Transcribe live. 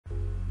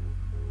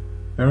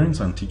Parents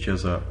and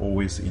teachers are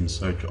always in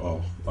search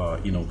of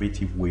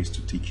innovative ways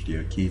to teach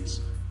their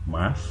kids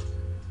math,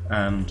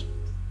 and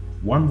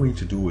one way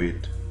to do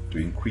it to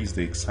increase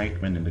the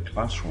excitement in the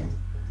classroom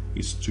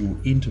is to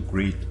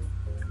integrate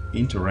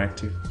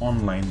interactive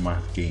online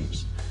math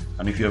games.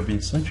 And if you have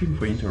been searching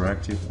for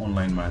interactive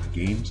online math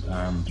games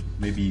and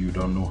maybe you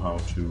don't know how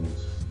to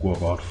go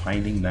about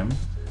finding them,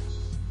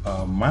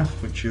 Math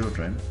for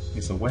Children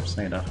is a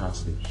website that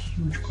has a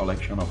huge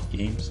collection of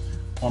games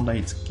under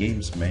its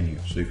games menu.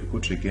 So if you go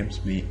to the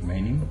games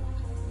menu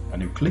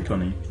and you click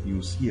on it,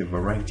 you'll see a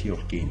variety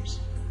of games.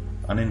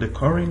 And in the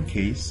current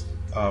case,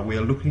 we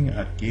are looking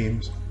at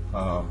games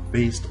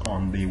based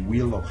on the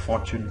Wheel of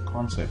Fortune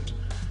concept.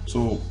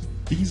 So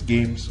these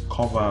games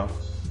cover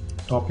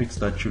topics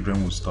that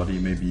children will study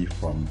maybe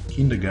from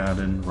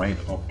kindergarten right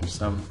up to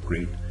 7th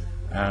grade.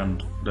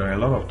 And there are a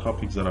lot of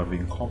topics that have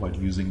been covered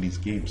using these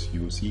games.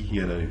 You will see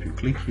here that if you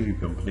click here, you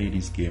can play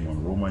this game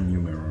on Roman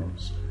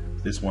numerals.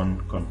 This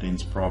one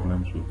contains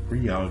problems with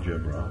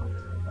pre-algebra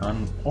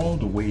and all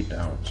the way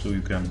down. So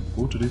you can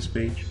go to this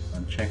page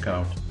and check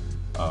out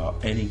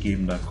any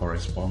game that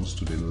corresponds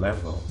to the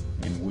level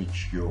in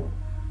which your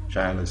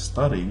child is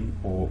studying,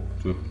 or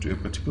to a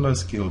particular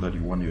skill that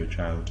you want your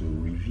child to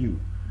review.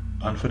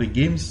 And for the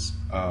games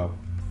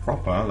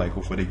proper,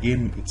 like for the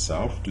game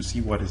itself, to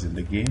see what is in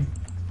the game,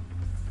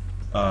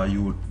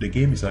 the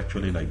game is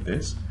actually like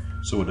this.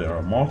 So there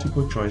are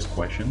multiple choice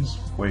questions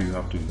where you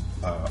have to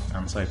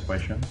answer a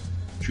question.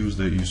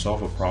 You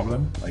solve a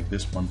problem like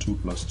this one, 2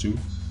 plus 2.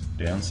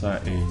 The answer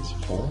is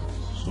 4.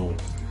 So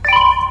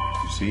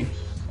you see,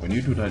 when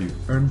you do that, you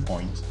earn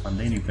points, and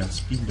then you can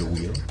spin the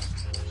wheel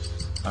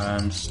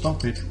and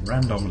stop it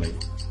randomly.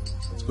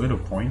 It's going to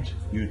point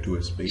you to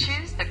a space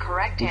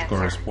which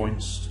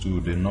corresponds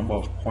to the number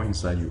of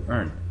points that you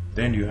earn.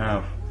 Then you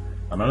have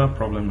another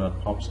problem that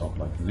pops up,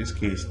 like in this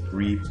case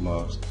 3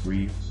 plus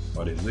 3,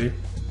 what is it?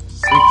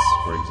 6,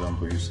 for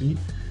example, you see.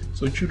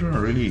 So children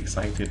are really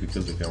excited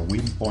because they can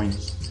win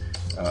points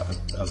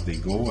as they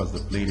go, as they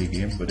play the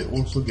game, but they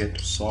also get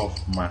to solve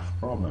math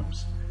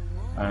problems.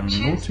 And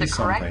notice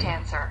something,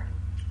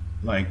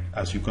 like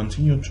as you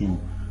continue to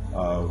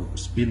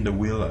spin the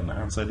wheel and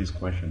answer these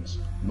questions,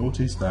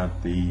 notice that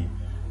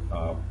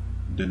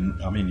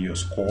your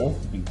score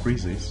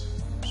increases.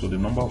 So the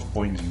number of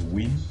points you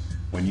win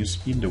when you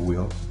spin the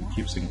wheel, it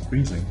keeps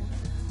increasing,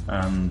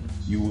 and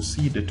you will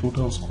see the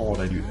total score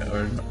that you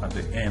earn at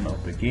the end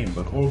of the game.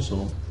 But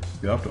also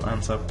you have to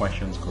answer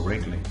questions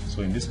correctly.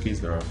 So in this case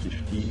there are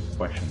 15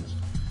 questions.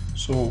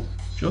 So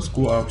just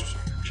go out,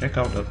 check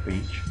out that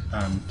page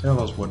and tell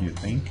us what you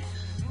think,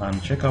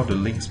 and check out the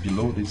links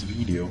below this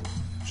video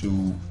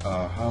to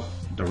have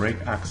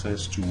direct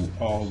access to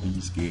all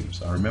these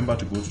games. And remember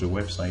to go to the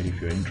website if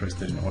you're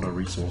interested in other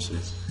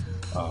resources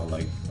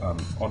like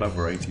other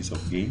varieties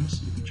of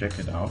games. You can check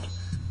it out.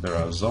 There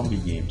are zombie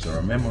games, there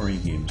are memory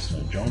games,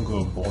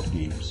 jungle board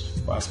games,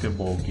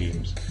 basketball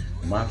games,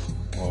 math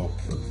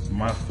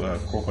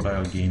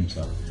crocodile games,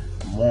 and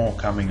more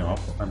coming up,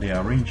 and they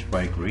are arranged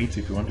by grades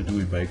if you want to do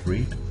it by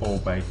grade or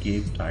by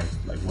game type,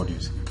 like what you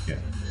see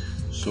here.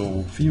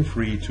 So feel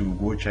free to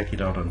go check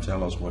it out and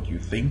tell us what you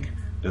think.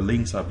 The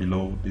links are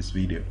below this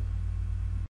video.